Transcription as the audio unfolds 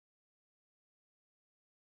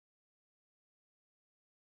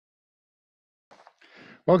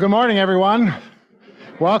Well, good morning, everyone.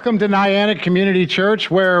 Welcome to Niantic Community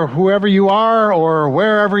Church, where whoever you are or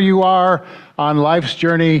wherever you are on life's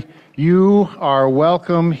journey, you are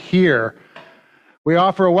welcome here. We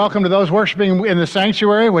offer a welcome to those worshiping in the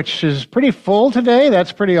sanctuary, which is pretty full today.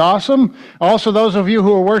 That's pretty awesome. Also, those of you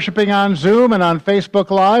who are worshiping on Zoom and on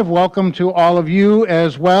Facebook Live, welcome to all of you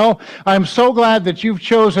as well. I'm so glad that you've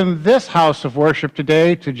chosen this house of worship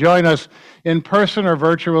today to join us in person or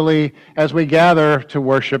virtually as we gather to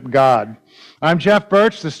worship God. I'm Jeff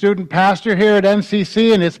Birch, the student pastor here at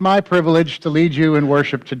NCC, and it's my privilege to lead you in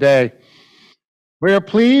worship today. We are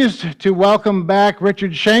pleased to welcome back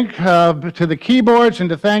Richard Schenk to the keyboards and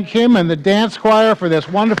to thank him and the dance choir for this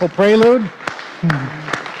wonderful prelude.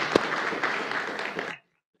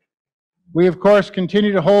 We, of course,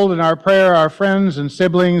 continue to hold in our prayer our friends and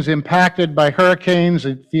siblings impacted by hurricanes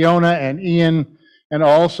Fiona and Ian, and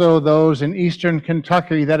also those in eastern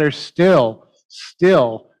Kentucky that are still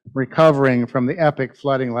recovering from the epic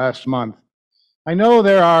flooding last month. I know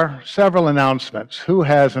there are several announcements. Who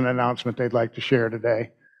has an announcement they'd like to share today?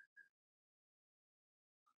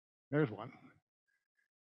 There's one.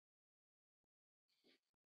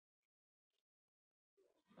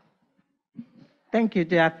 Thank you,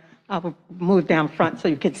 Jeff. I will move down front so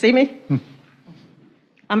you can see me.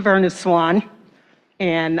 I'm Verna Swan,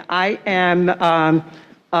 and I am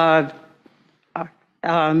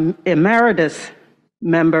emeritus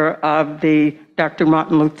member of the Dr.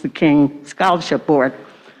 Martin Luther King Scholarship Board.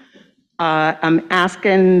 I'm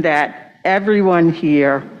asking that everyone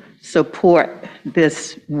here support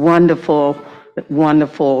this wonderful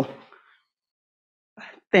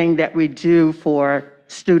thing that we do for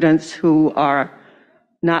students who are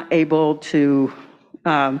not able to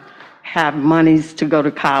have monies to go to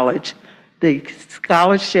college. The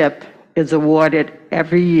scholarship is awarded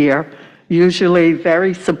every year, usually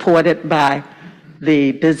very supported by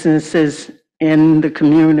the businesses in the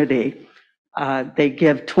community. They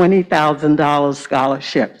give $20,000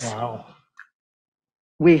 scholarships. Wow.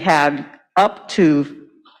 We have up to,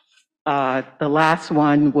 the last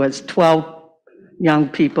one was 12 young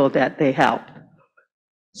people that they helped.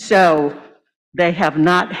 So they have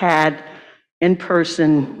not had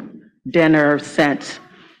in-person dinner since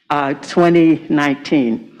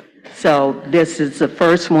 2019. So this is the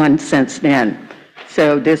first one since then.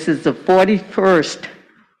 So this is the 41st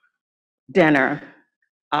dinner.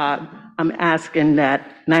 I'm asking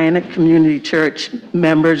that Niantic Community Church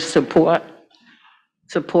members support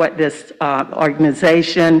this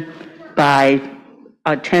organization by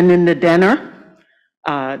attending the dinner.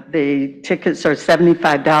 The tickets are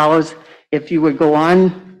 $75. If you would go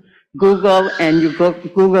on Google and you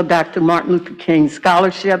Google Dr. Martin Luther King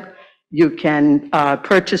Scholarship, you can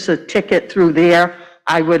purchase a ticket through there.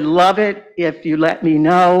 I would love it if you let me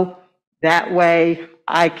know. That way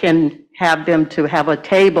I can have them to have a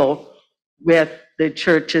table with the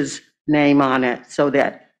church's name on it so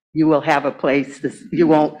that you will have a place. You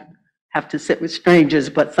won't have to sit with strangers,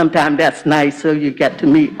 but sometimes that's nice so you get to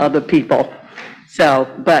meet other people. So,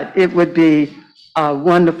 but it would be a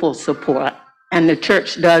wonderful support. And the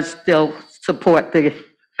church does still support the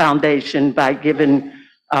foundation by giving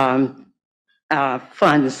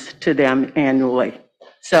funds to them annually.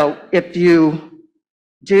 So if you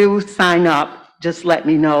do sign up, just let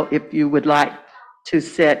me know if you would like to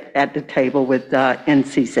sit at the table with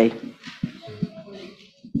NCC.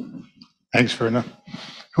 Thanks, Verna.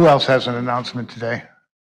 Who else has an announcement today?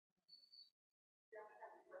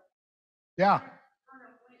 Yeah.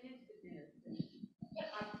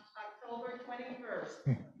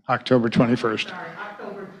 October 21st. Sorry,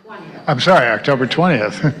 October 20th. I'm sorry, October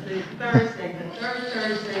 20th. It's Thursday, the third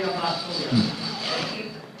Thursday of October.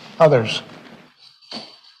 Others?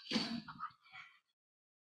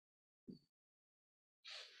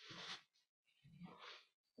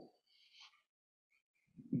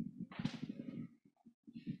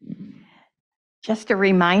 Just a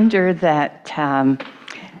reminder that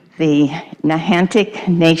the Niantic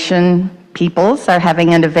Nation peoples are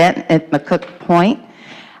having an event at McCook Point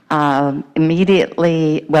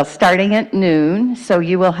immediately, well, starting at noon. So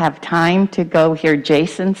you will have time to go hear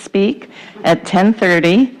Jason speak at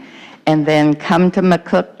 10:30 and then come to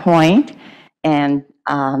McCook Point. And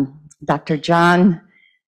Dr. John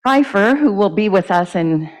Pfeiffer, who will be with us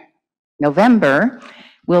in November,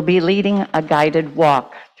 will be leading a guided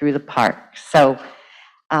walk through the park. So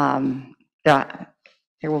there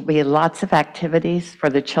will be lots of activities for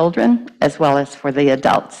the children as well as for the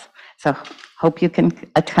adults. So hope you can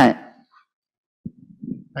attend.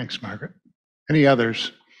 Thanks, Margaret. Any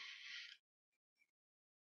others?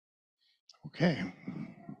 Okay.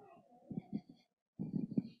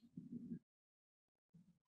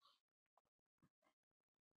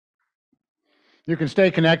 You can stay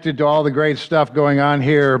connected to all the great stuff going on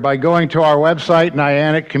here by going to our website,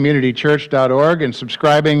 nyaniccommunitychurch.org, and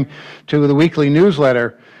subscribing to the weekly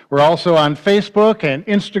newsletter. We're also on Facebook and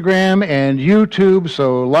Instagram and YouTube,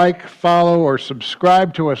 so like, follow, or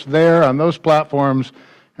subscribe to us there on those platforms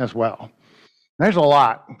as well. There's a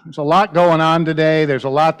lot. There's a lot going on today. There's a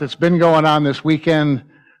lot that's been going on this weekend.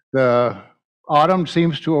 The autumn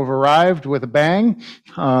seems to have arrived with a bang.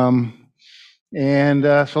 So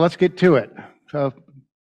let's get to it. So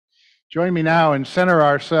join me now and center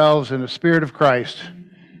ourselves in the Spirit of Christ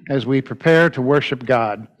as we prepare to worship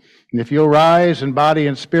God. And if you'll rise in body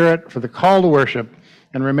and spirit for the call to worship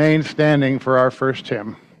and remain standing for our first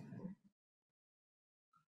hymn.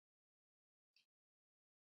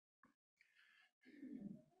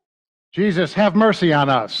 Jesus, have mercy on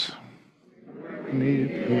us. Need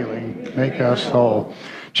healing, make us whole.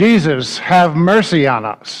 Jesus, have mercy on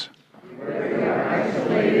us.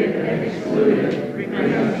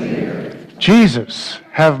 Jesus,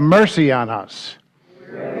 have mercy on us.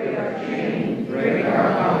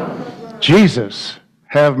 Jesus,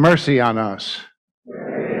 have mercy on us.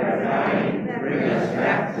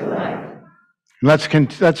 Let's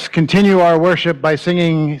continue our worship by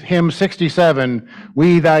singing hymn 67,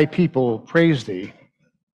 We Thy People Praise Thee.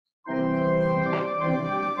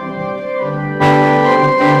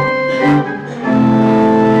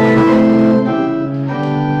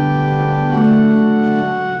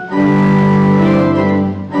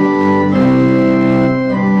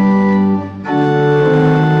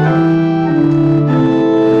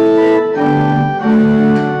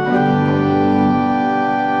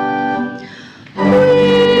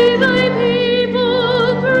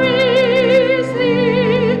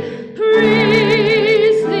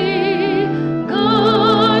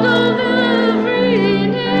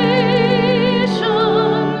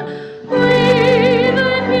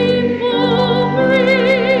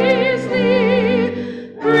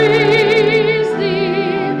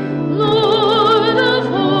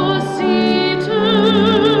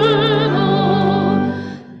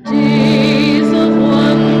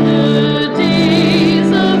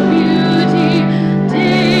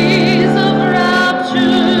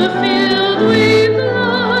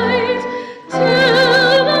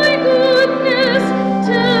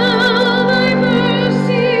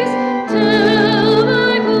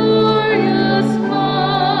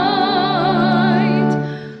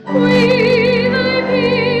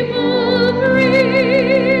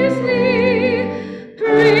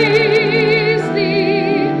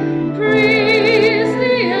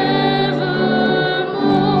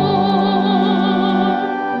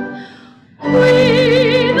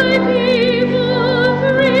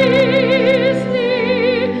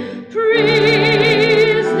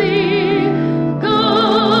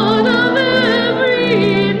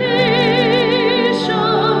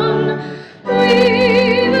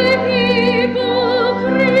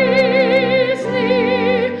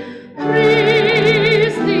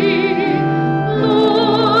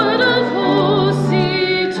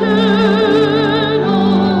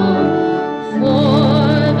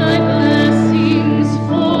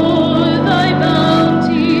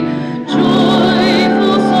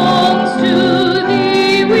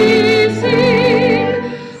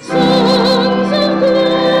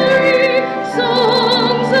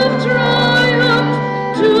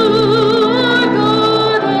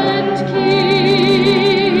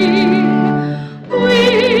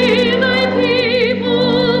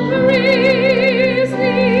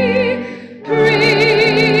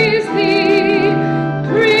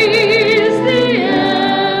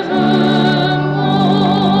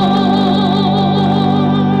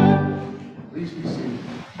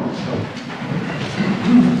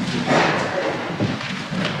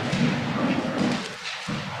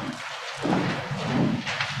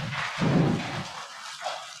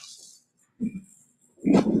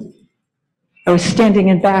 I was standing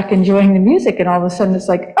in back enjoying the music, and all of a sudden it's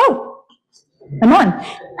like, oh, I'm on.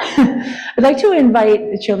 I'd like to invite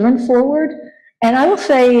the children forward, and I will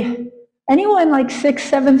say, anyone like 6th,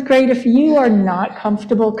 7th grade, if you are not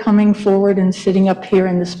comfortable coming forward and sitting up here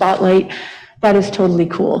in the spotlight, that is totally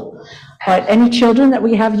cool. But any children that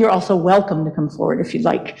we have, you're also welcome to come forward if you'd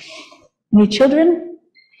like. Any children?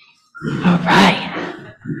 All right.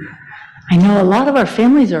 I know a lot of our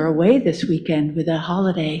families are away this weekend with a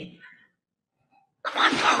holiday. Come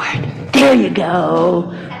on forward. There you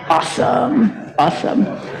go. Awesome. Awesome.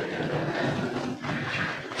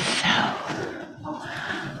 So,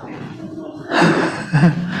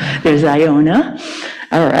 there's Iona.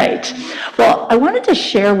 All right. Well, I wanted to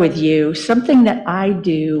share with you something that I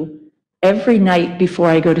do every night before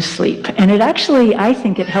I go to sleep. And it actually, I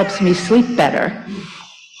think it helps me sleep better.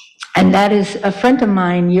 And that is, a friend of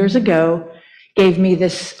mine years ago gave me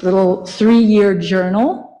this little 3-year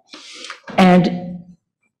journal. And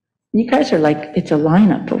you guys are like, it's a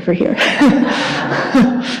lineup over here.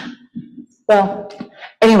 Well,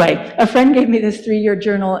 anyway, a friend gave me this 3-year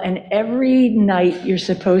journal, and every night you're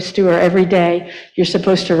supposed to, or every day, you're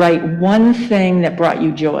supposed to write one thing that brought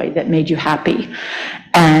you joy, that made you happy.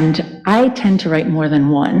 And I tend to write more than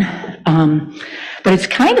one. But it's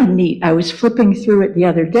kind of neat. I was flipping through it the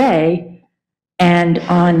other day, and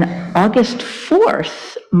on August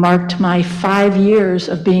 4th marked my 5 years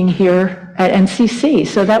of being here at NCC.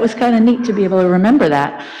 So that was kind of neat to be able to remember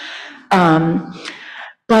that.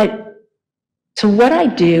 So what I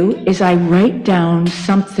do is I write down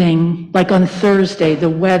something, like on Thursday, the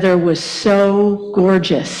weather was so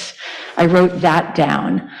gorgeous. I wrote that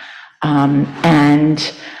down. And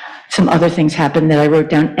some other things happened that I wrote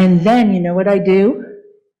down. And then, you know what I do?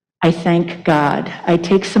 I thank God. I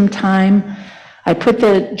take some time, I put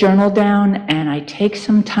the journal down, and I take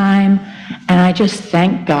some time, and I just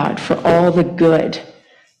thank God for all the good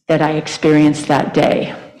that I experienced that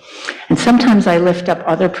day. And sometimes I lift up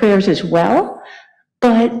other prayers as well,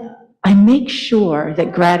 but I make sure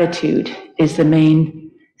that gratitude is the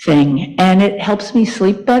main thing. And it helps me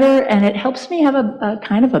sleep better, and it helps me have a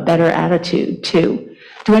kind of a better attitude too.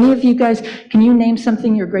 Do any of you guys, can you name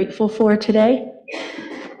something you're grateful for today?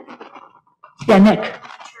 Yeah, Nick.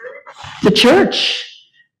 The church.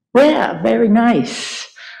 Yeah, very nice.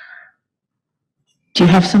 Do you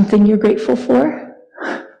have something you're grateful for?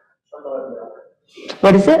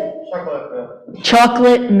 What is it? Chocolate milk.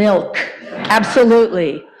 Chocolate milk.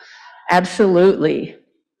 Absolutely. Absolutely.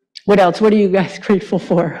 What else? What are you guys grateful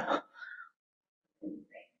for?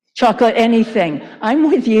 Chocolate, anything. I'm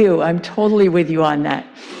with you. I'm totally with you on that.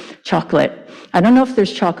 Chocolate. I don't know if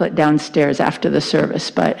there's chocolate downstairs after the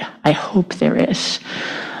service, but I hope there is.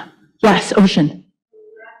 Yes, Ocean.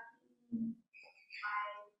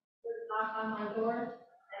 On my door,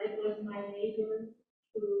 and it was my neighbor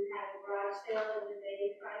who had a garage sale in the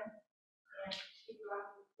daytime, and she brought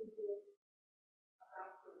me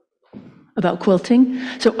to About quilting.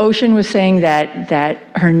 So Ocean was saying that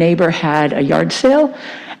her neighbor had a yard sale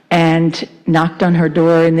and knocked on her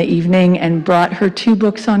door in the evening and brought her 2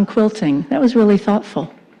 books on quilting. That was really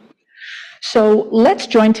thoughtful. So let's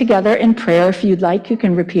join together in prayer. If you'd like, you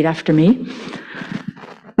can repeat after me.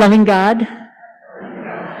 Loving God,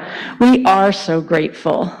 we are so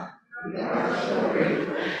grateful.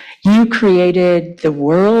 You created the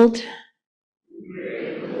world.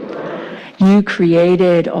 You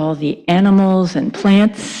created all the animals and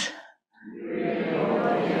plants.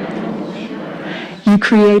 You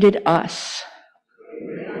created us.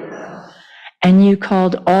 And you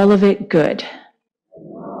called all of it good.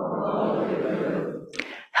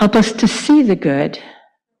 Help us to see the good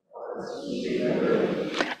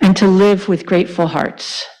and to live with grateful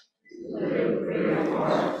hearts.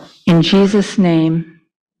 In Jesus' name,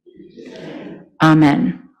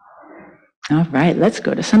 amen. All right, let's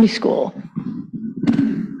go to Sunday school.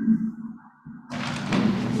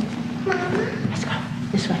 Let's go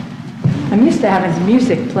this way. I'm used to having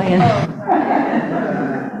music playing.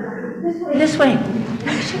 This way.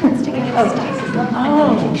 She wants to get Stacy's left.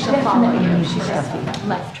 Oh, She'll follow definitely. you. She just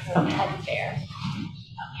left from head fair.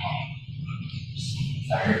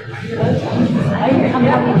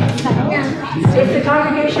 If the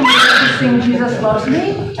congregation would like to sing Jesus Loves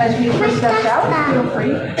Me as we first step out, feel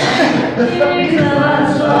free.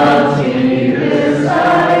 Jesus loves me, this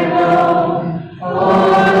I know, for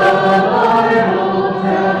the Bible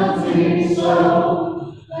tells me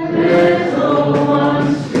so. Little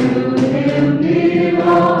ones to him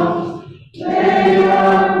belong, they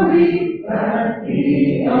are weak but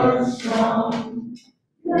he is strong.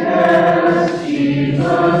 Yes,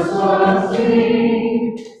 Jesus loves me.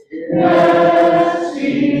 Yes,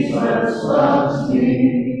 Jesus loves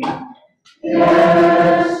me.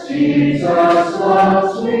 Yes, Jesus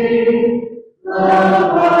loves me. The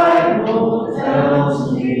Bible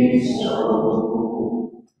tells me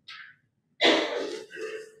so.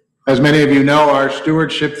 As many of you know, our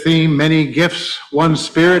stewardship theme, Many Gifts, One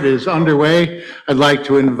Spirit, is underway. I'd like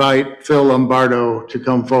to invite Phil Lombardo to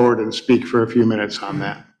come forward and speak for a few minutes on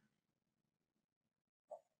that.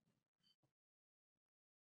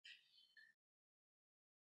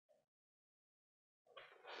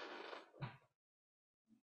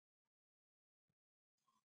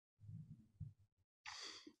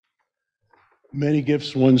 Many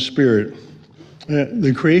gifts, one spirit.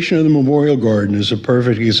 The creation of the Memorial Garden is a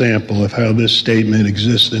perfect example of how this statement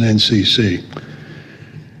exists in NCC.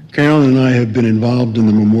 Carolyn and I have been involved in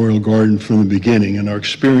the Memorial Garden from the beginning, and our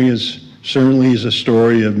experience certainly is a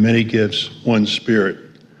story of many gifts, one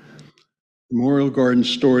spirit. The Memorial Garden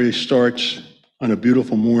story starts on a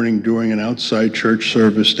beautiful morning during an outside church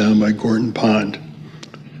service down by Gorton Pond.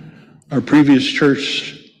 Our previous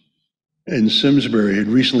church in Simsbury had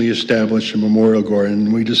recently established a memorial garden,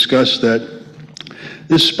 and we discussed that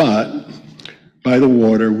this spot by the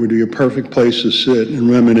water would be a perfect place to sit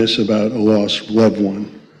and reminisce about a lost loved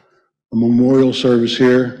one. A memorial service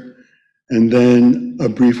here, and then a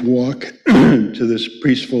brief walk to this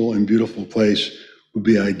peaceful and beautiful place would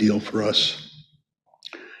be ideal for us.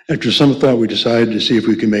 After some thought, we decided to see if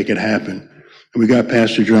we could make it happen. And we got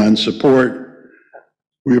Pastor John's support.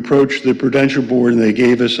 We approached the Prudential Board, and they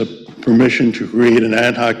gave us a permission to create an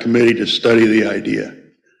ad hoc committee to study the idea.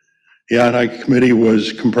 The ad hoc committee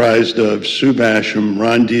was comprised of Sue Basham,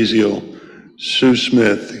 Ron Deziel, Sue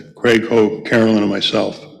Smith, Craig Hope, Carolyn, and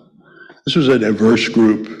myself. This was a diverse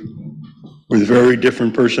group with very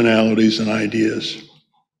different personalities and ideas.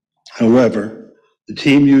 However, the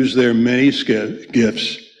team used their many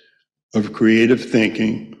gifts of creative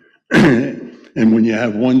thinking, and when you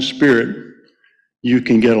have one spirit, you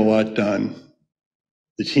can get a lot done.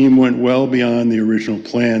 The team went well beyond the original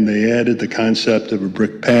plan. They added the concept of a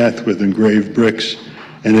brick path with engraved bricks,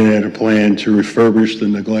 and they had a plan to refurbish the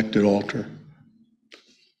neglected altar.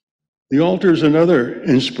 The altar is another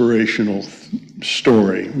inspirational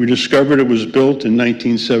story. We discovered it was built in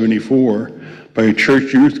 1974 by a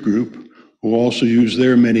church youth group who also used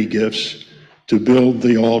their many gifts to build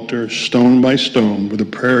the altar stone by stone with a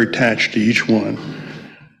prayer attached to each one.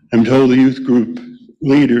 I'm told the youth group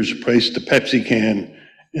leaders placed a Pepsi can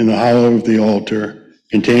in the hollow of the altar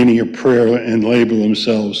containing a prayer and labeled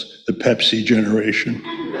themselves the Pepsi generation.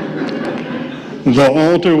 The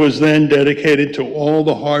altar was then dedicated to all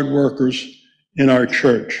the hard workers in our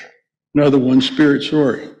church. Another one spirit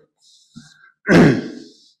story.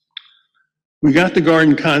 We got the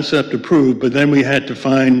garden concept approved, but then we had to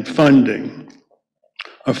find funding.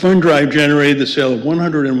 A fund drive generated the sale of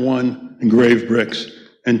 101 engraved bricks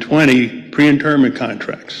and 20 pre-interment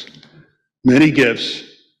contracts. Many gifts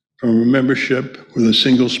from a membership with a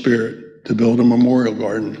single spirit to build a memorial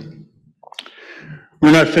garden.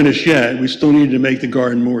 We're not finished yet. We still need to make the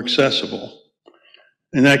garden more accessible.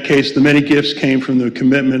 In that case, the many gifts came from the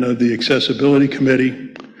commitment of the Accessibility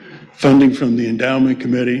Committee, funding from the Endowment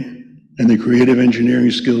Committee, and the creative engineering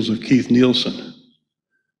skills of Keith Nielsen.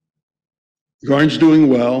 The garden's doing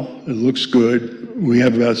well. It looks good. We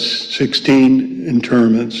have about 16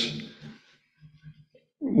 interments.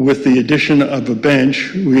 With the addition of a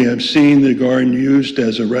bench, we have seen the garden used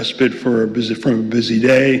as a respite from a busy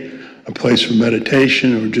day, a place for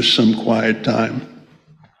meditation, or just some quiet time.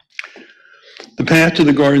 The path to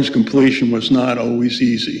the garden's completion was not always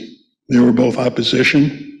easy. There were both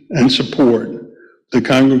opposition and support. The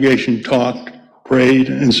congregation talked, prayed,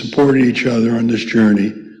 and supported each other on this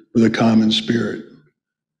journey with a common spirit.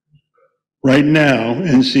 Right now,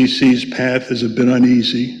 NCC's path has been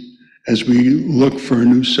uneasy as we look for a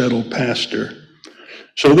new settled pastor.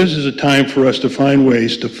 So this is a time for us to find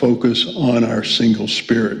ways to focus on our single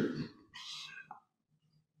spirit.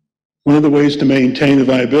 One of the ways to maintain the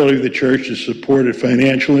viability of the church is support it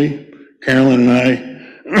financially. Carolyn and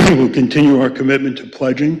I will continue our commitment to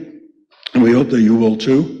pledging, and we hope that you will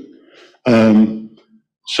too.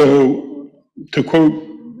 So to quote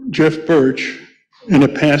Jeff Birch in a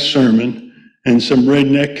past sermon and some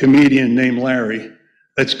redneck comedian named Larry,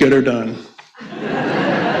 let's get her done.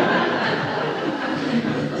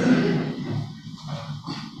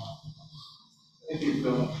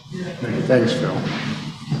 Thanks, Phil.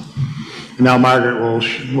 Now Margaret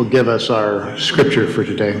will give us our scripture for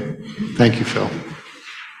today. Thank you, Phil.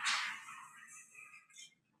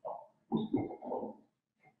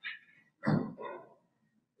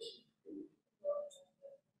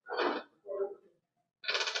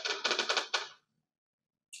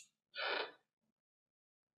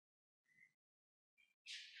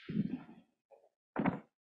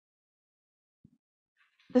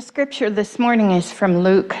 The scripture this morning is from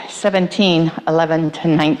Luke 17:11 to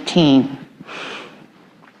 19.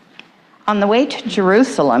 On the way to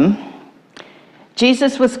Jerusalem,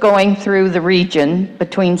 Jesus was going through the region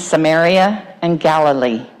between Samaria and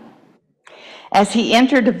Galilee. As he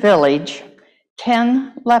entered a village,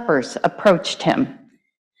 10 lepers approached him.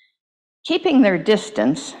 Keeping their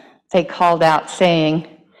distance, they called out, saying,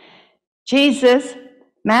 "Jesus,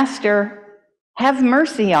 Master, have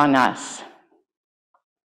mercy on us."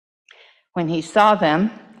 When he saw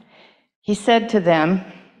them, he said to them,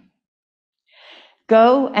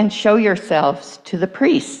 "Go and show yourselves to the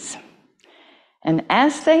priests." And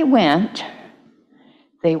as they went,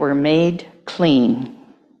 they were made clean.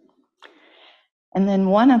 And then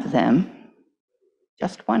one of them,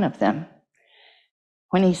 just one of them,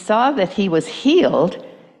 when he saw that he was healed,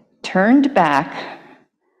 turned back,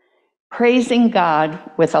 praising God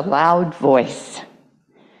with a loud voice.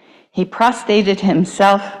 He prostrated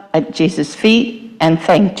himself at Jesus' feet and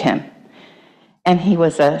thanked him. And he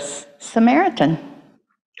was a Samaritan.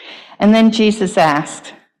 And then Jesus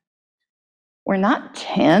asked, "Were not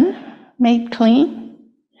 10 made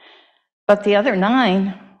clean? But the other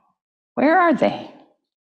 9, where are they?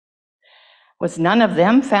 Was none of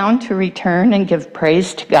them found to return and give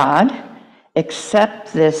praise to God,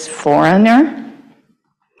 except this foreigner?"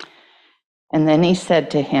 And then he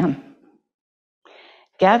said to him,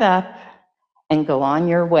 "Get up and go on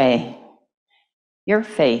your way. Your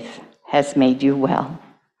faith has made you well."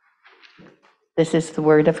 This is the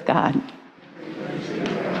word of God.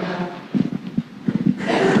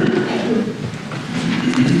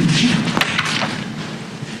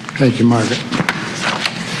 Thank you, Margaret.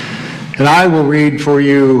 And I will read for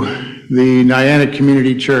you the Niantic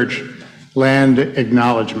Community Church Land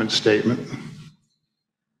Acknowledgement Statement.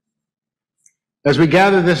 As we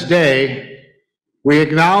gather this day, we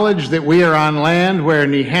acknowledge that we are on land where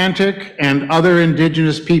Niantic and other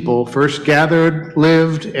indigenous people first gathered,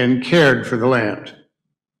 lived, and cared for the land.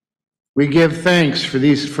 We give thanks for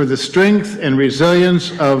the strength and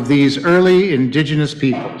resilience of these early indigenous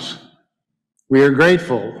peoples. We are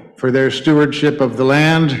grateful for their stewardship of the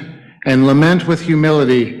land and lament with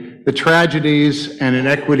humility the tragedies and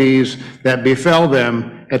inequities that befell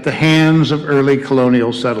them at the hands of early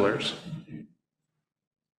colonial settlers.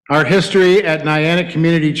 Our history at Niantic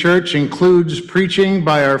Community Church includes preaching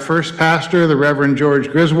by our first pastor, the Reverend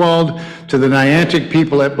George Griswold, to the Niantic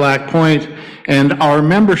people at Black Point, and our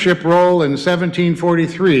membership roll in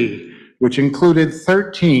 1743, which included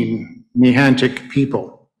 13 Niantic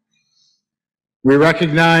people. We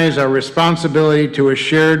recognize our responsibility to a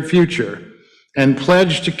shared future and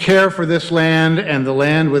pledge to care for this land and the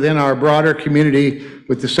land within our broader community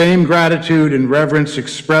with the same gratitude and reverence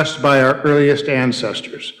expressed by our earliest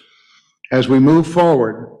ancestors. As we move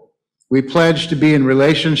forward, we pledge to be in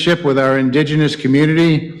relationship with our indigenous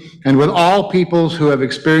community and with all peoples who have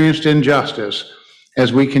experienced injustice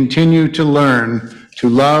as we continue to learn to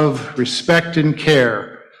love, respect, and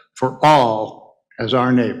care for all as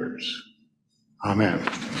our neighbors. Amen.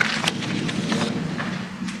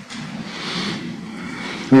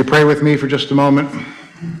 Will you pray with me for just a moment?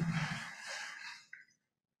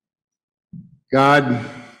 God,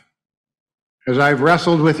 as I've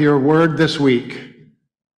wrestled with your word this week,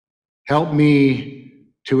 help me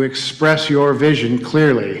to express your vision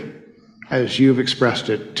clearly as you've expressed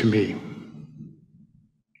it to me.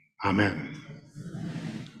 Amen.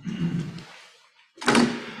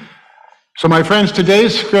 So, my friends,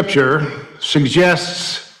 today's scripture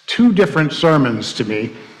suggests 2 different sermons to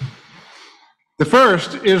me. The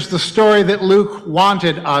first is the story that Luke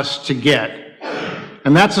wanted us to get.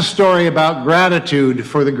 And that's a story about gratitude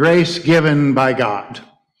for the grace given by God.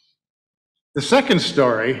 The second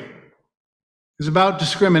story is about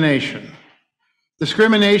discrimination.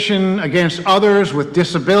 Discrimination against others with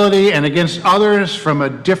disability and against others from a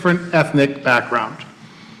different ethnic background.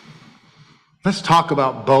 Let's talk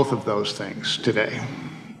about both of those things today.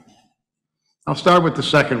 I'll start with the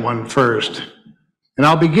second one first, and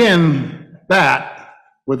I'll begin that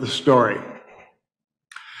with a story.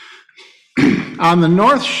 On the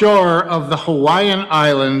north shore of the Hawaiian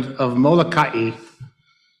island of Molokai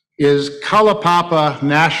is Kalaupapa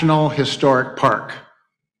National Historic Park.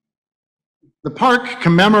 The park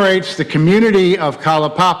commemorates the community of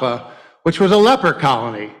Kalaupapa, which was a leper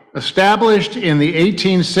colony established in the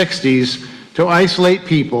 1860s to isolate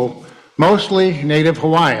people, mostly native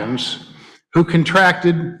Hawaiians, who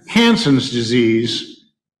contracted Hansen's disease,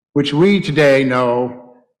 which we today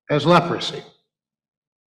know as leprosy.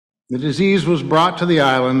 The disease was brought to the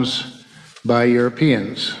islands by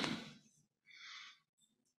Europeans.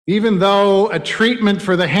 Even though a treatment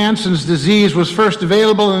for the Hansen's disease was first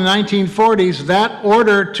available in the 1940s, that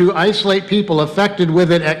order to isolate people affected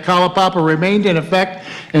with it at Kalaupapa remained in effect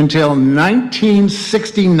until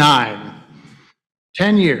 1969,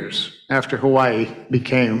 10 years after Hawaii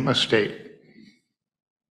became a state.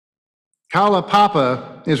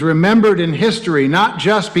 Kalaupapa is remembered in history not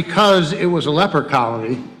just because it was a leper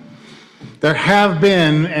colony. There have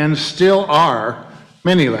been and still are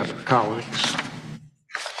many leper colonies.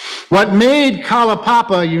 What made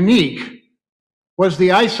Kalaupapa unique was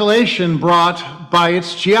the isolation brought by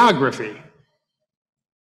its geography.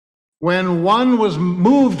 When one was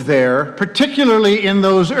moved there, particularly in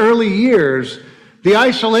those early years, The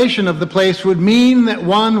isolation of the place would mean that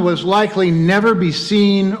one was likely never be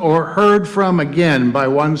seen or heard from again by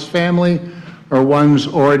one's family or one's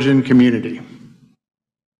origin community.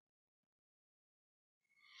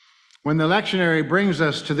 When the lectionary brings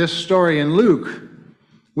us to this story in Luke,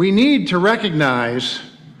 we need to recognize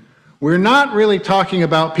we're not really talking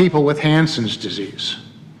about people with Hansen's disease.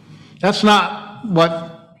 That's not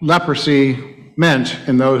what leprosy meant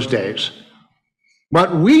in those days.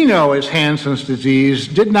 What we know as Hansen's disease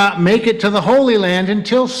did not make it to the Holy Land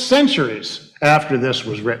until centuries after this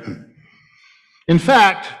was written. In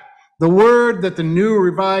fact, the word that the New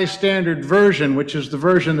Revised Standard Version, which is the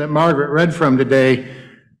version that Margaret read from today,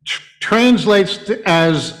 translates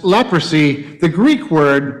as leprosy, the Greek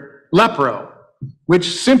word lepro,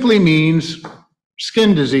 which simply means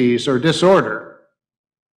skin disease or disorder.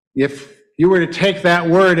 If you were to take that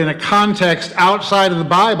word in a context outside of the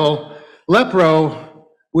Bible, lepro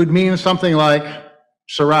would mean something like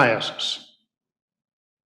psoriasis.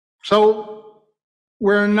 So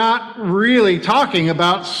we're not really talking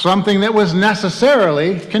about something that was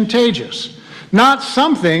necessarily contagious, not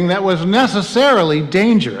something that was necessarily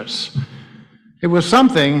dangerous. It was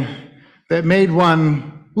something that made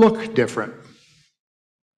one look different.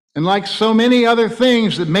 And like so many other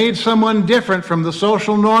things that made someone different from the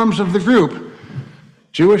social norms of the group,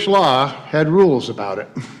 Jewish law had rules about it.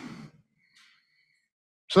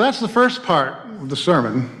 So that's the first part of the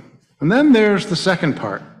sermon. And then there's the second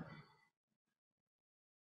part.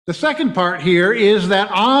 The second part here is that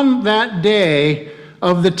on that day,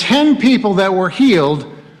 of the 10 people that were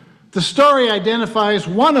healed, the story identifies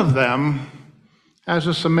one of them as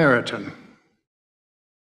a Samaritan.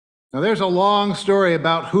 Now, there's a long story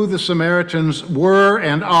about who the Samaritans were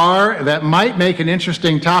and are that might make an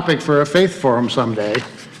interesting topic for a faith forum someday.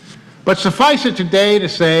 But suffice it today to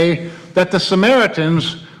say that the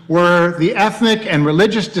Samaritans were the ethnic and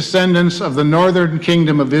religious descendants of the northern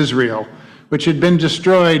kingdom of Israel, which had been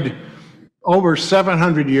destroyed over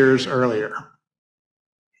 700 years earlier.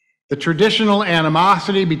 The traditional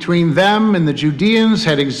animosity between them and the Judeans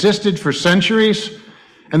had existed for centuries,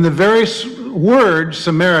 and the very word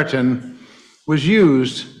Samaritan was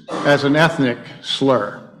used as an ethnic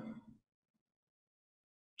slur.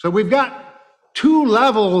 So we've got two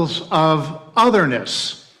levels of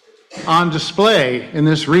otherness on display in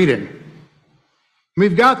this reading.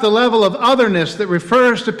 We've got the level of otherness that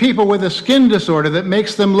refers to people with a skin disorder that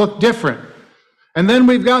makes them look different. And then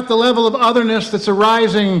we've got the level of otherness that's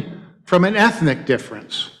arising from an ethnic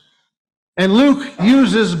difference. And Luke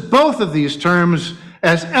uses both of these terms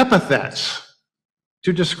as epithets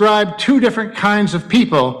to describe two different kinds of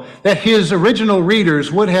people that his original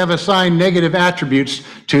readers would have assigned negative attributes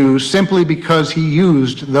to simply because he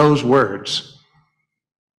used those words.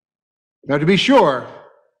 Now, to be sure,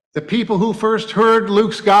 the people who first heard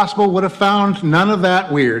Luke's gospel would have found none of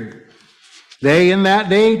that weird. They, in that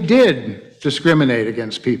day, did discriminate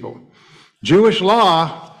against people. Jewish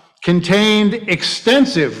law contained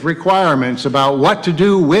extensive requirements about what to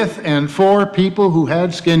do with and for people who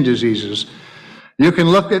had skin diseases. You can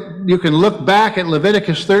look back at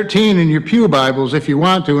Leviticus 13 in your pew Bibles if you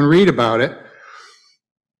want to and read about it.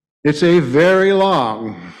 It's a very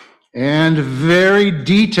long and very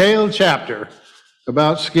detailed chapter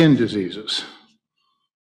about skin diseases.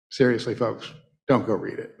 Seriously, folks, don't go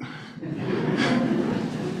read it.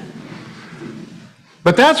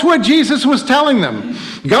 But that's what Jesus was telling them.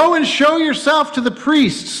 Go and show yourself to the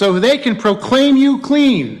priests so they can proclaim you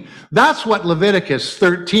clean. That's what Leviticus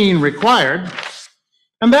 13 required.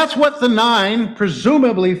 And that's what the 9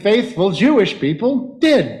 presumably faithful Jewish people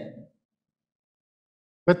did.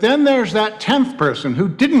 But then there's that 10th person who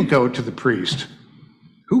didn't go to the priest.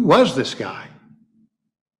 Who was this guy?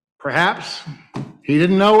 Perhaps he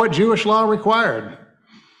didn't know what Jewish law required.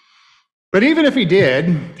 But even if he did,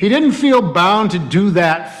 he didn't feel bound to do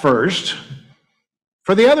that first.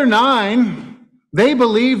 For the other 9, they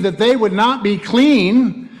believed that they would not be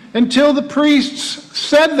clean until the priests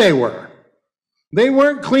said they were. They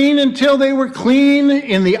weren't clean until they were clean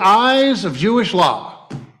in the eyes of Jewish law.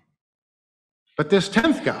 But this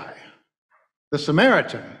 10th guy, the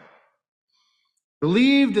Samaritan,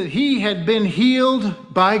 believed that he had been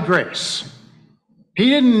healed by grace. He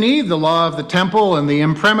didn't need the law of the temple and the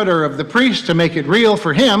imprimatur of the priest to make it real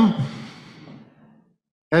for him.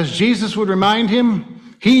 As Jesus would remind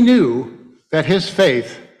him, he knew that his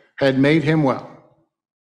faith had made him well.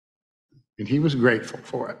 And he was grateful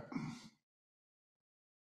for it.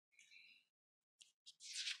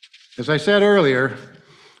 As I said earlier,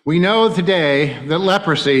 we know today that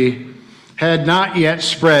leprosy had not yet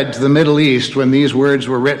spread to the Middle East when these words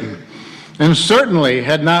were written. and certainly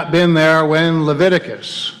had not been there when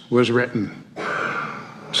Leviticus was written.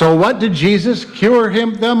 So what did Jesus cure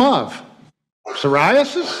them of?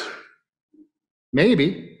 Psoriasis?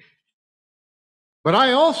 Maybe. But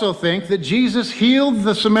I also think that Jesus healed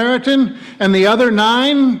the Samaritan and the other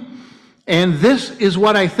 9, and this is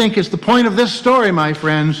what I think is the point of this story, my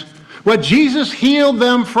friends. What Jesus healed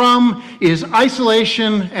them from is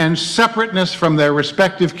isolation and separateness from their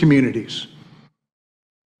respective communities.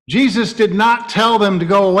 Jesus did not tell them to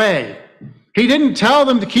go away. He didn't tell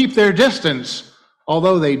them to keep their distance,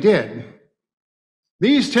 although they did.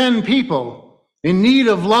 These 10 people in need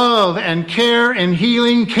of love and care and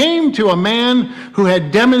healing came to a man who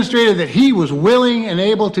had demonstrated that he was willing and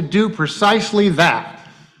able to do precisely that,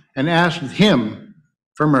 and asked him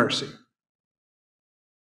for mercy.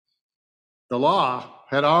 The law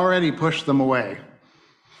had already pushed them away.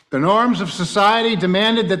 The norms of society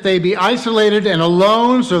demanded that they be isolated and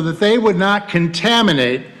alone so that they would not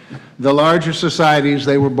contaminate the larger societies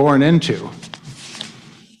they were born into.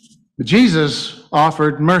 But Jesus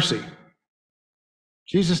offered mercy.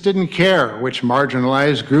 Jesus didn't care which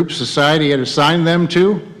marginalized group society had assigned them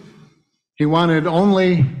to. He wanted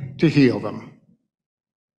only to heal them.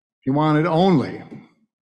 He wanted only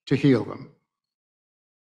to heal them.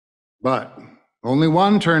 But only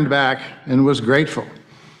one turned back and was grateful.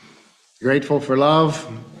 Grateful for love,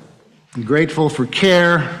 grateful for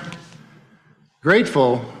care,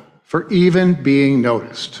 grateful for even being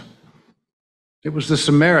noticed. It was the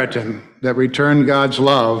Samaritan that returned God's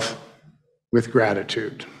love with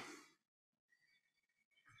gratitude.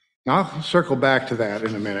 I'll circle back to that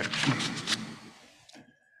in a minute.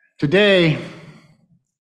 Today,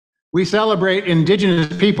 we celebrate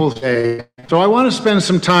Indigenous Peoples Day, so I want to spend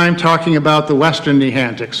some time talking about the Western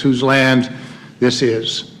Niantics, whose land this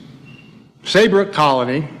is. Saybrook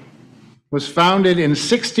Colony was founded in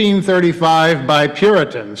 1635 by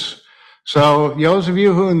Puritans. So those of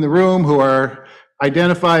you who in the room who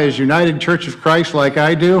identify as United Church of Christ like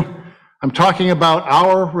I do, I'm talking about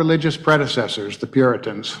our religious predecessors, the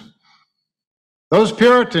Puritans. Those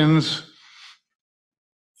Puritans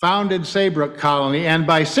founded Saybrook Colony, and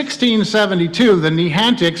by 1672, the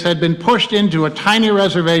Niantics had been pushed into a tiny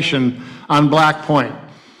reservation on Black Point,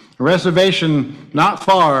 a reservation not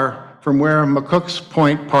far from where McCook's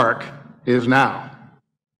Point Park is now,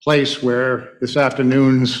 place where this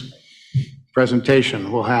afternoon's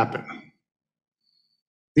presentation will happen.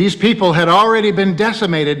 These people had already been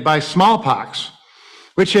decimated by smallpox,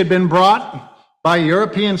 which had been brought by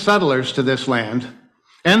European settlers to this land,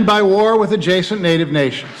 and by war with adjacent native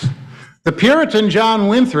nations. The Puritan John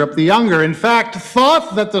Winthrop the Younger, in fact,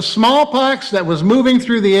 thought that the smallpox that was moving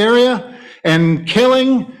through the area and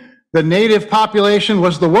killing the native population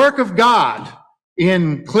was the work of God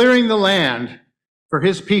in clearing the land for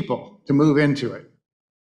his people to move into it.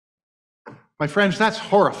 My friends, that's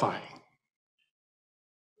horrifying.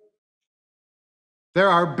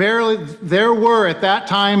 There were at that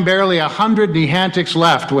time barely 100 Niantics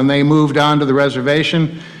left when they moved onto the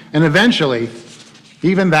reservation, and eventually,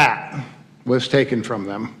 even that was taken from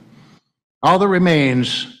them. All that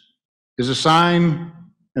remains is a sign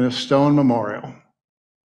and a stone memorial.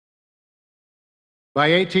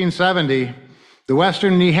 By 1870, the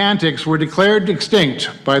Western Niantics were declared extinct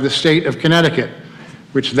by the state of Connecticut,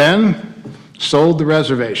 which then sold the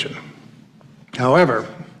reservation. However,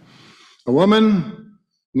 a woman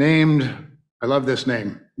named, I love this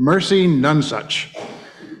name, Mercy Nunsuch.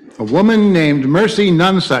 A woman named Mercy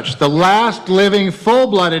Nunsuch, the last living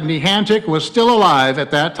full-blooded Niantic, was still alive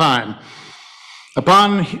at that time.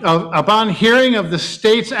 Upon hearing of the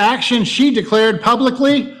state's action, she declared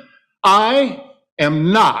publicly, "I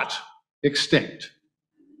am not extinct."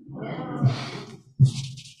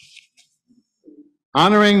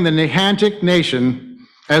 Honoring the Niantic nation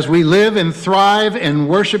as we live and thrive and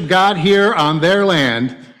worship God here on their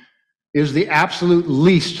land is the absolute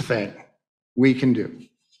least thing we can do.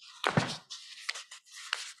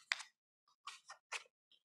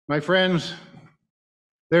 My friends,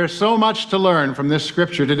 there's so much to learn from this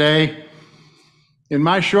scripture today. In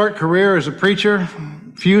my short career as a preacher,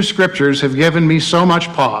 few scriptures have given me so much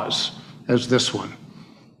pause as this one.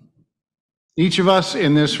 Each of us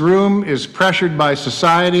in this room is pressured by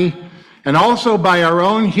society and also by our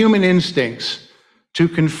own human instincts to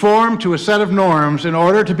conform to a set of norms in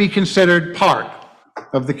order to be considered part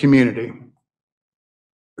of the community.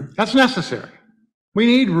 That's necessary. We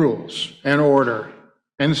need rules and order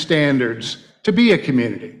and standards to be a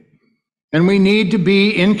community. And we need to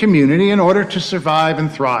be in community in order to survive and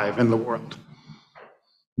thrive in the world.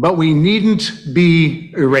 But we needn't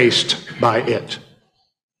be erased by it.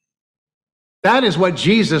 That is what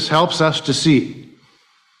Jesus helps us to see.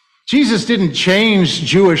 Jesus didn't change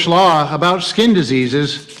Jewish law about skin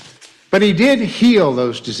diseases, but he did heal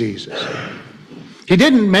those diseases. He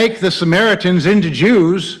didn't make the Samaritans into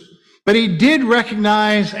Jews, but he did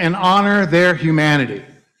recognize and honor their humanity.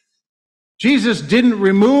 Jesus didn't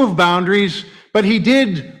remove boundaries, but he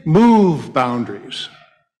did move boundaries.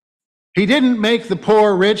 He didn't make the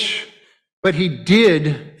poor rich, but he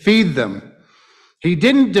did feed them. He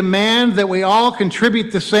didn't demand that we all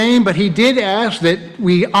contribute the same, but he did ask that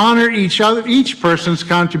we honor each person's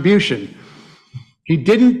contribution. He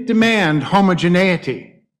didn't demand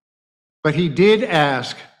homogeneity, but he did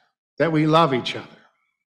ask that we love each other.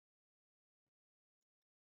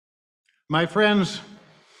 My friends,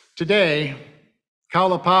 today,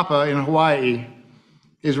 Kalaupapa in Hawaii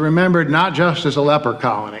is remembered not just as a leper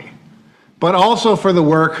colony, but also for the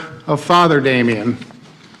work of Father Damien,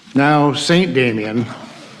 now Saint Damien,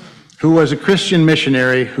 who was a Christian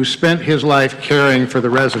missionary who spent his life caring for the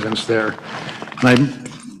residents there. And I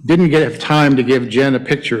didn't get time to give Jen a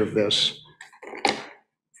picture of this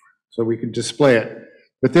so we could display it.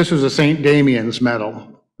 But this is a Saint Damien's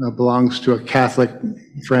medal. It belongs to a Catholic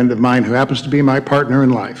friend of mine who happens to be my partner in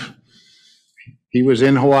life. He was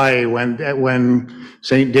in Hawaii when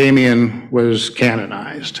Saint Damien was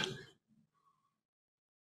canonized.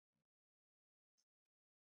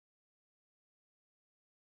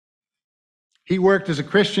 He worked as a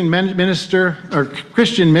Christian minister or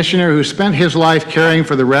Christian missionary who spent his life caring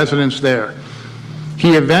for the residents there.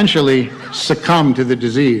 He eventually succumbed to the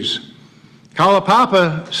disease.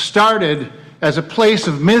 Kalaupapa started as a place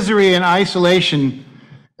of misery and isolation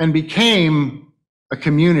and became a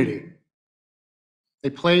community, a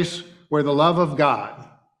place where the love of God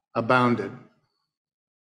abounded.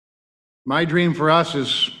 My dream for us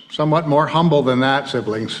is somewhat more humble than that,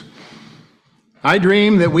 siblings. I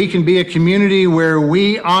dream that we can be a community where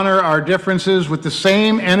we honor our differences with the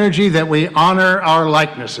same energy that we honor our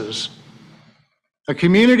likenesses. A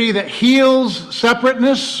community that heals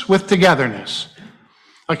separateness with togetherness.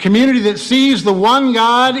 A community that sees the one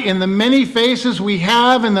God in the many faces we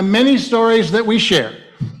have and the many stories that we share.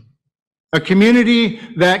 A community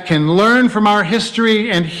that can learn from our history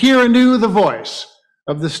and hear anew the voice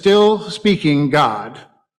of the still speaking God.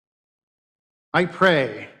 I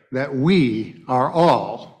pray that we are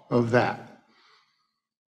all of that.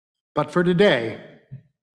 But for today,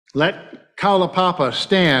 let Kalaupapa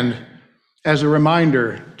stand as a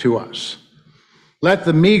reminder to us. Let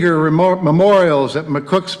the meager memorials at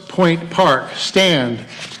McCook's Point Park stand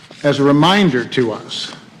as a reminder to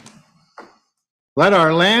us. Let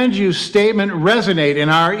our land use statement resonate in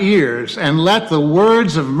our ears, and let the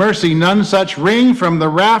words of Mercy Nonesuch ring from the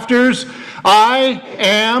rafters, I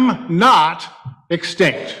am not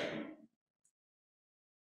extinct.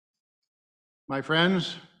 My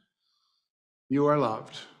friends, you are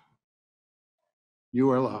loved.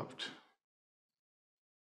 You are loved.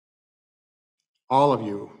 All of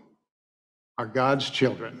you are God's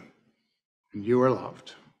children, and you are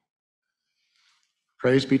loved.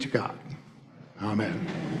 Praise be to God. Amen.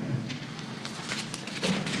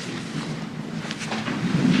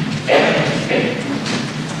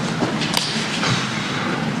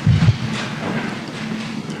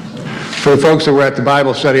 For the folks that were at the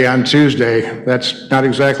Bible study on Tuesday, that's not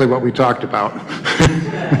exactly what we talked about.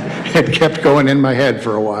 It kept going in my head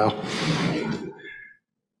for a while.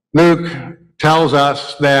 Luke tells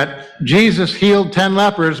us that Jesus healed 10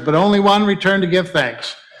 lepers, but only one returned to give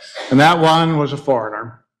thanks, and that one was a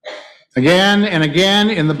foreigner. Again and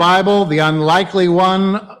again in the Bible, the unlikely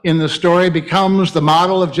one in the story becomes the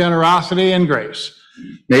model of generosity and grace.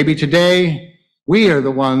 Maybe today, we are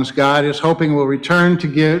the ones God is hoping will return to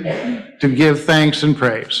give thanks and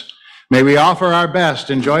praise. May we offer our best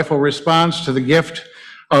and joyful response to the gift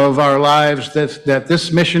of our lives that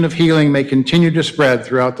this mission of healing may continue to spread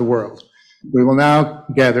throughout the world. We will now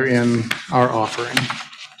gather in our offering.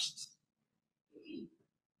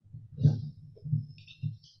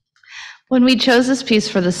 When we chose this piece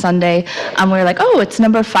for the Sunday, we were like, oh, it's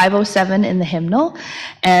number 507 in the hymnal.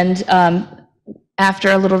 And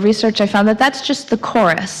after a little research, I found that that's just the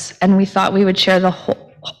chorus. And we thought we would share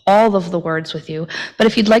all of the words with you. But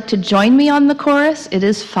if you'd like to join me on the chorus, it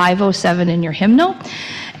is 507 in your hymnal.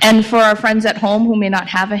 And for our friends at home who may not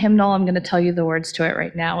have a hymnal, I'm going to tell you the words to it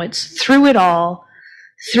right now. It's through it all,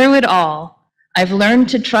 I've learned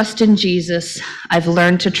to trust in Jesus. I've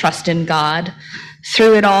learned to trust in God.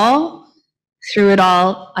 Through it all,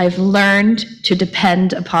 I've learned to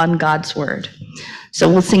depend upon God's word. So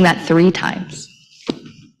we'll sing that 3 times.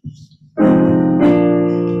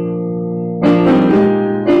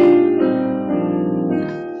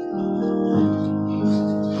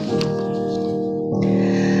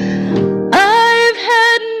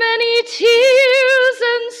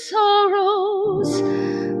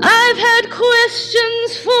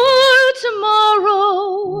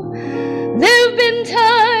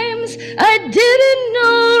 I didn't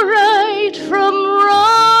know right from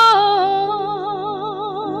wrong,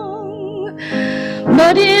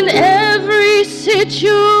 but in every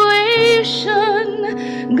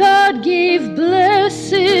situation, God gave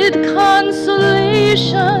blessed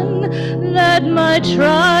consolation that my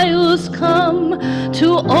trials come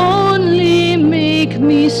to only make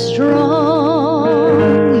me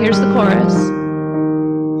strong. Here's the chorus.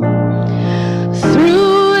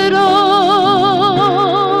 Through it all,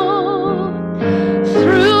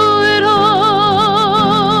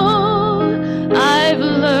 I've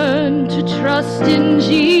learned to trust in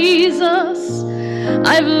Jesus.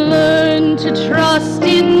 I've learned to trust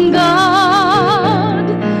in God.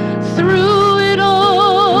 Through it all,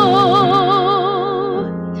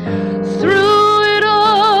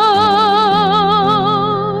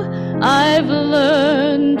 I've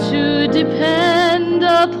learned to depend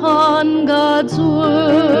upon God's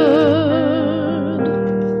word.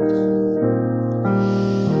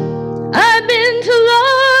 I've been to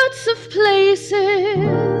lots of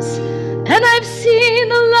places, and I've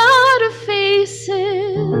seen a lot of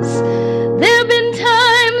faces. There've been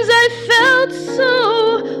times I felt so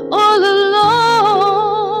all alone.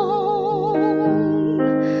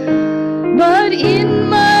 But in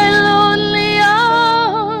my lonely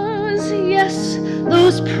hours, yes,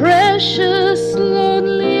 those precious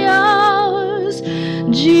lonely hours,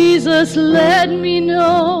 Jesus let me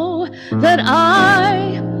know that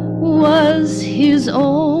I was his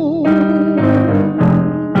own.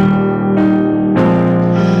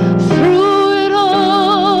 Through it all,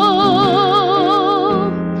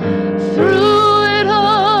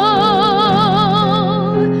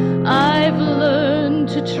 I've learned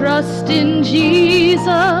to trust in Jesus.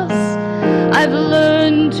 I've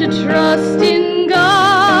learned to trust in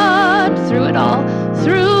God. Through it all,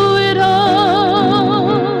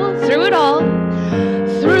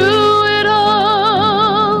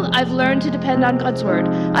 I've learned to depend on God's word.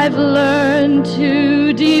 I've learned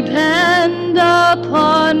to depend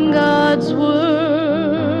upon God's word.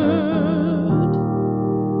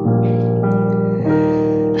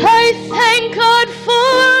 I thank God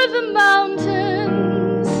for the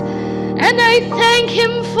mountains, and I thank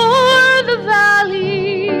him for the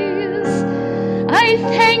valleys. I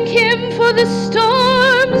thank him for the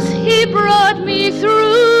storms he brought me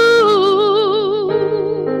through.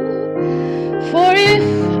 For if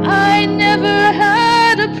I never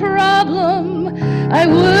had a problem, I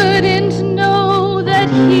wouldn't know that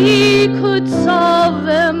he could solve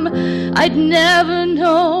them. I'd never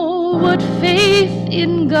know what faith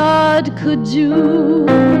in God could do.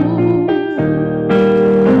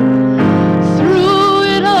 Through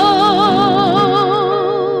it all,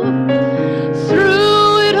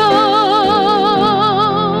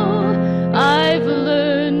 I've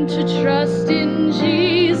learned to trust in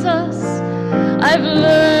Jesus. I've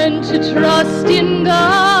learned to trust in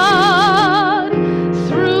God.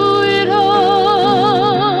 Through it all,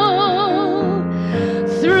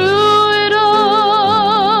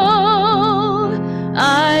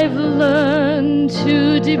 I've learned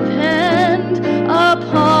to depend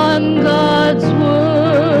upon God's word.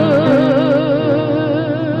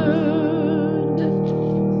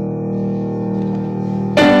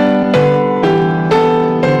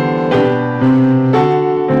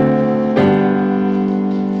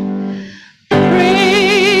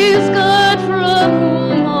 Praise God from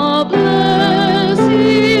whom all blessings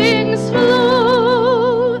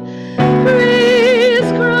flow.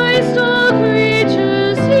 Praise Christ, all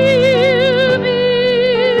creatures here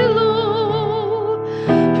below.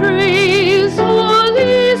 Praise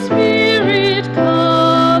Holy Spirit,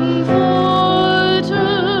 Comforter.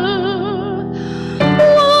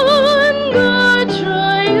 One God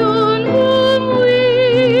triune whom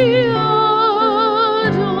we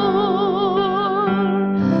adore.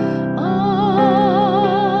 Amen.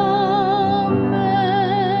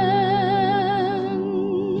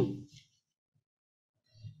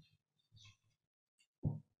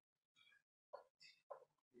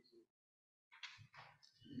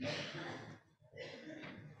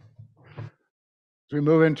 As we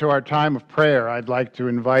move into our time of prayer, I'd like to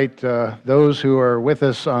invite those who are with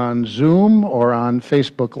us on Zoom or on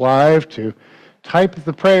Facebook Live to type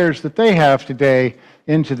the prayers that they have today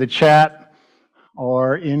into the chat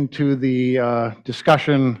or into the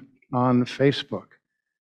discussion on Facebook.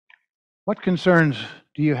 What concerns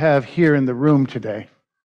do you have here in the room today?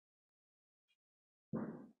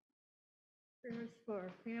 Prayers for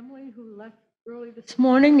family who left early this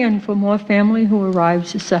morning and for more family who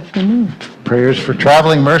arrives this afternoon. Prayers for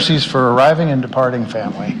traveling mercies for arriving and departing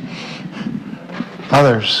family.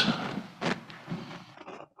 Others.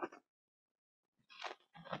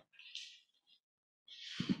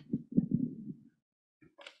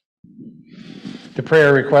 the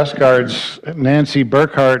prayer request cards. Nancy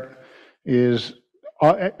Burkhart is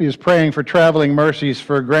praying for traveling mercies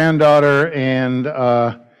for a granddaughter and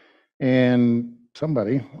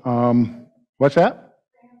somebody. What's that?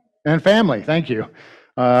 And family. Thank you.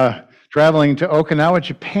 Traveling to Okinawa,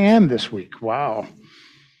 Japan this week. Wow.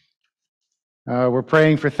 We're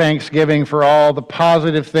praying for Thanksgiving for all the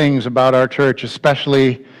positive things about our church,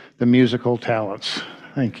 especially the musical talents.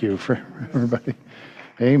 Thank you for everybody.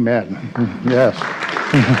 Amen. Yes.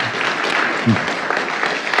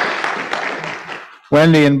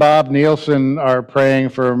 Wendy and Bob Nielsen are praying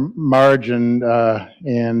for Marge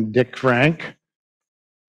and Dick Frank.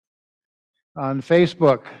 On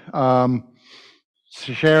Facebook,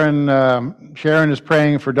 Sharon is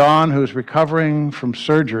praying for Dawn, who's recovering from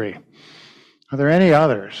surgery. Are there any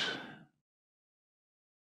others?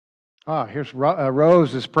 Here's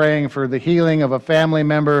Rose is praying for the healing of a family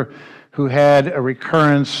member who had a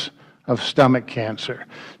recurrence of stomach cancer.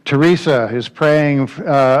 Teresa is praying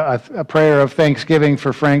a prayer of thanksgiving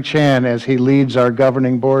for Frank Chan as he leads our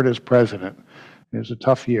governing board as president. It was a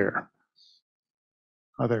tough year.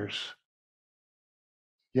 Others?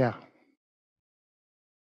 Yeah.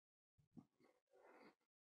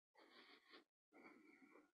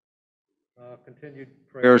 Continued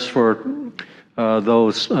prayers for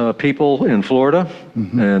those people in Florida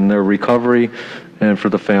and their recovery, and for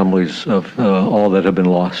the families of all that have been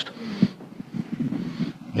lost.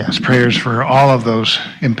 Yes, prayers for all of those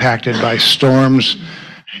impacted by storms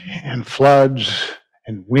and floods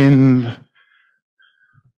and wind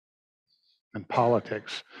and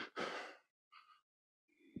politics.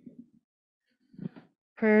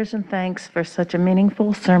 Prayers and thanks for such a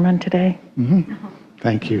meaningful sermon today.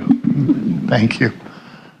 Thank you. Thank you.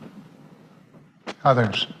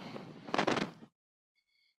 Others?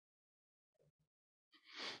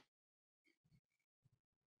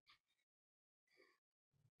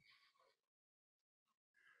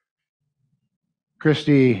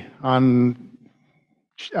 Christy on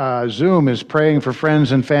Zoom is praying for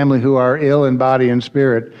friends and family who are ill in body and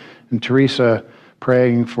spirit, and Teresa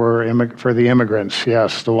praying for the immigrants,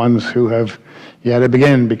 yes, the ones who have yet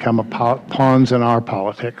again become pawns in our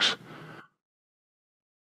politics.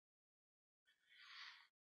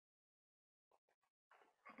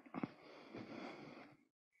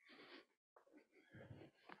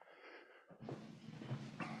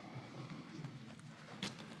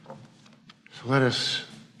 So let us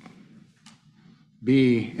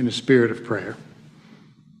be in a spirit of prayer.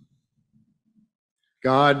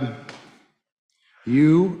 God,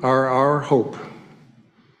 you are our hope.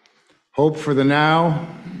 Hope for the now,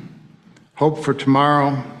 hope for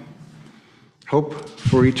tomorrow, hope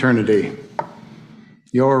for eternity.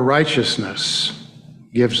 Your righteousness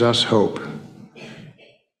gives us hope.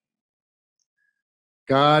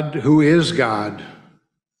 God, who is God,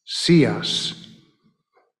 see us.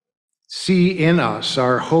 See in us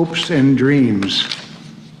our hopes and dreams.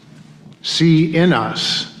 See in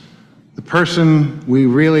us the person we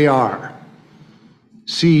really are.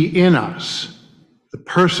 See in us the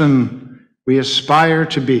person we aspire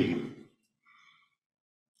to be.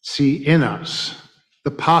 See in us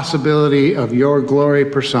the possibility of your glory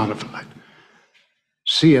personified.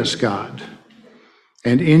 See us, God,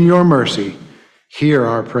 and in your mercy, hear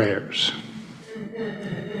our prayers.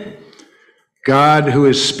 God, who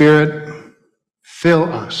is Spirit, fill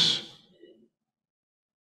us.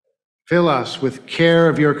 Fill us with care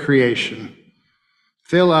of your creation.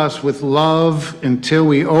 Fill us with love until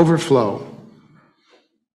we overflow.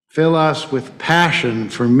 Fill us with passion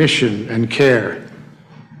for mission and care.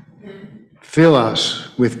 Fill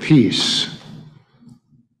us with peace.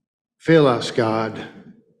 Fill us, God,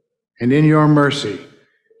 and in your mercy,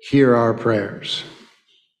 hear our prayers.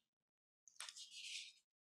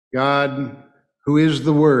 God, who is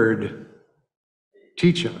the Word,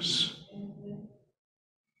 teach us.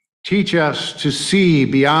 Teach us to see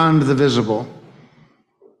beyond the visible.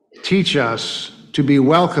 Teach us to be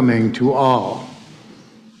welcoming to all.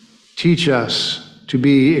 Teach us to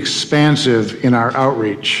be expansive in our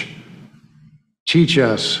outreach. Teach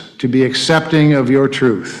us to be accepting of your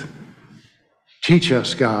truth. Teach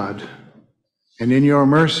us, God, and in your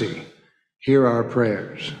mercy, hear our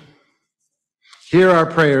prayers. Hear our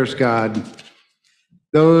prayers, God,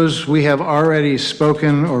 those we have already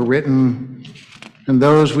spoken or written, and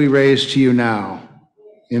those we raise to you now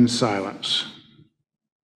in silence.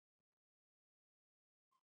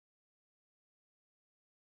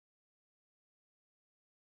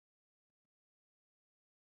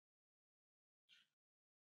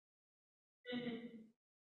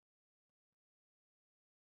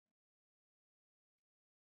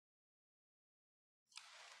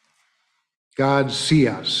 God, see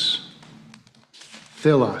us,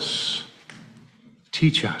 fill us,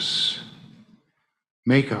 teach us,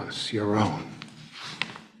 make us your own.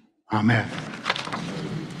 Amen.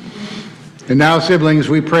 And now, siblings,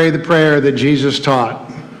 we pray the prayer that Jesus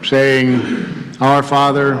taught, saying, Our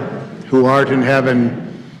Father, who art in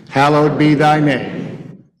heaven, hallowed be thy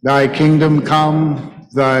name. Thy kingdom come,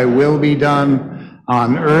 thy will be done,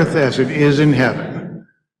 on earth as it is in heaven.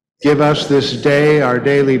 Give us this day our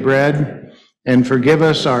daily bread, and forgive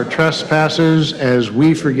us our trespasses as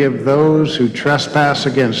we forgive those who trespass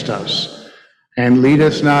against us. And lead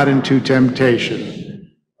us not into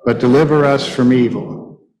temptation, but deliver us from evil.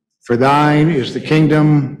 For thine is the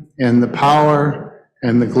kingdom and the power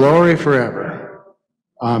and the glory forever.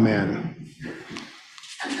 Amen.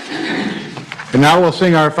 And now we'll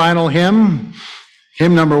sing our final hymn,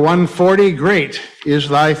 hymn number 140, Great is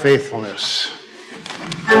Thy Faithfulness.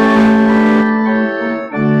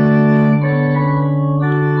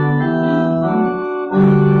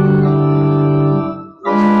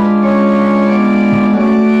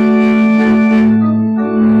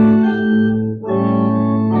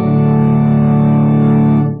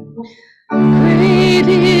 Great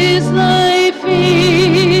is thy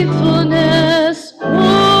faithfulness,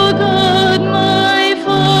 O God, my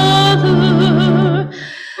Father.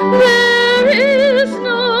 There is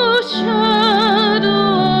no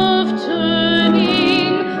shadow of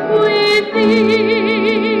turning with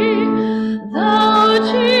thee. Thou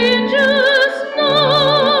changest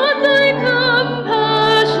not, thy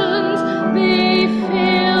compassions, they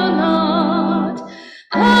fail not.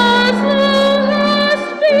 As thou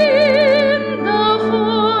hast been, thou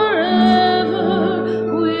forever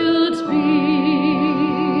wilt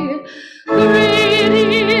be. Great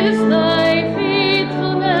is thy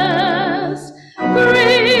faithfulness,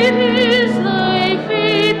 great is thy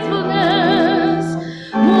faithfulness.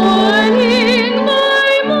 Morning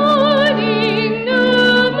by morning,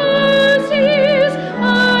 new mercies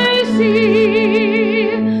I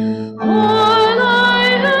see. All I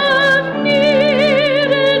have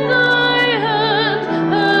needed, thy hand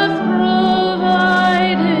hath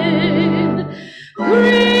provided.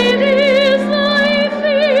 Great is thy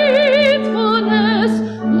faithfulness,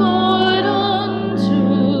 Lord,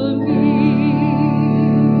 unto me.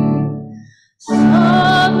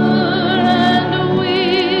 Summer and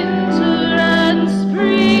winter and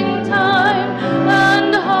springtime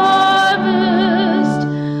and harvest,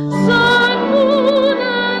 sun, moon,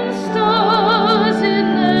 and stars in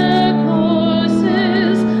their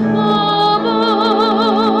courses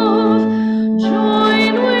above,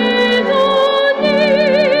 join with all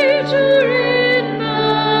nature in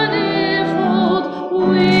manifold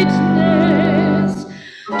witness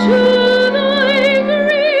to thy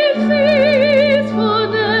great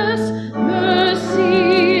faithfulness,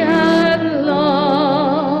 mercy, and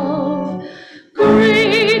love.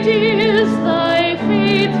 Great is thy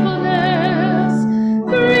faithfulness,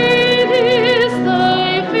 great is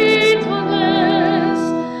thy faithfulness.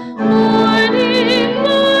 Morning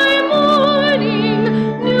by morning,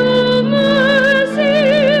 new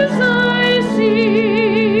mercies I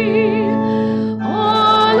see.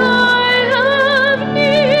 All I have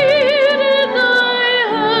needed, thy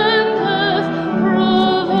hand hath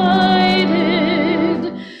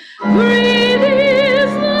provided. Great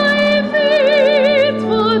is thy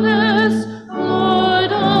faithfulness,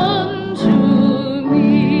 Lord, unto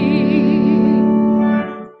me.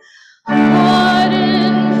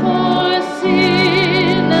 Pardon for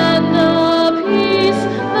sin and the peace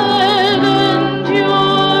that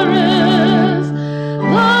endureth,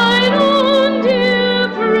 thine own dear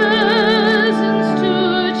presence to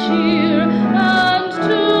cheer and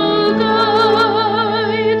to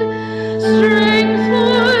guide, strength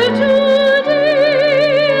for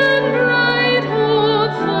today and bright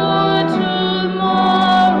hope for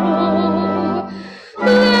tomorrow.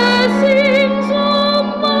 Blessings all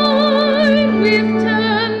mine with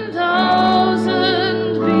 10,000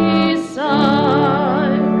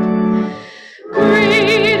 beside.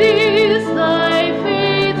 Great is thy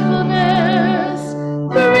faithfulness,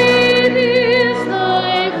 great is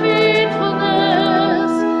thy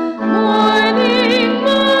faithfulness. Morning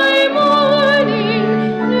by morning,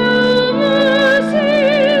 new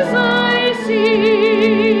mercies I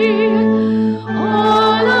see.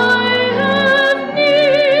 All I have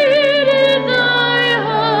needed, thy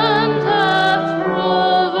hand hath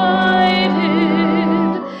provided.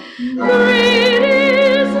 Great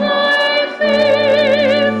is thy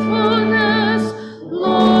faithfulness,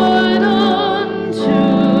 Lord, unto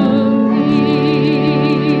me.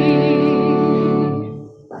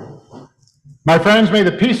 My friends, may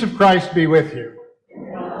the peace of Christ be with you.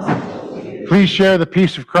 Please share the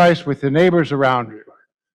peace of Christ with the neighbors around you.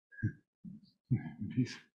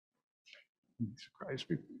 Peace of Christ.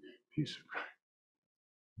 Peace of Christ.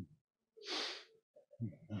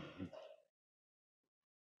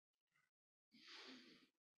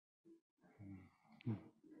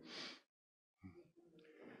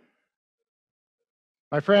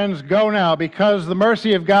 My friends, go now because the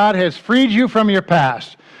mercy of God has freed you from your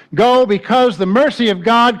past. Go because the mercy of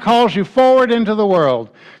God calls you forward into the world.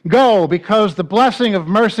 Go because the blessing of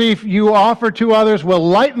mercy you offer to others will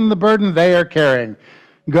lighten the burden they are carrying.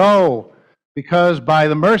 Go because by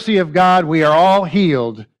the mercy of God we are all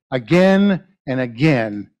healed again and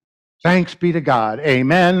again. Thanks be to God.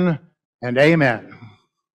 Amen and amen.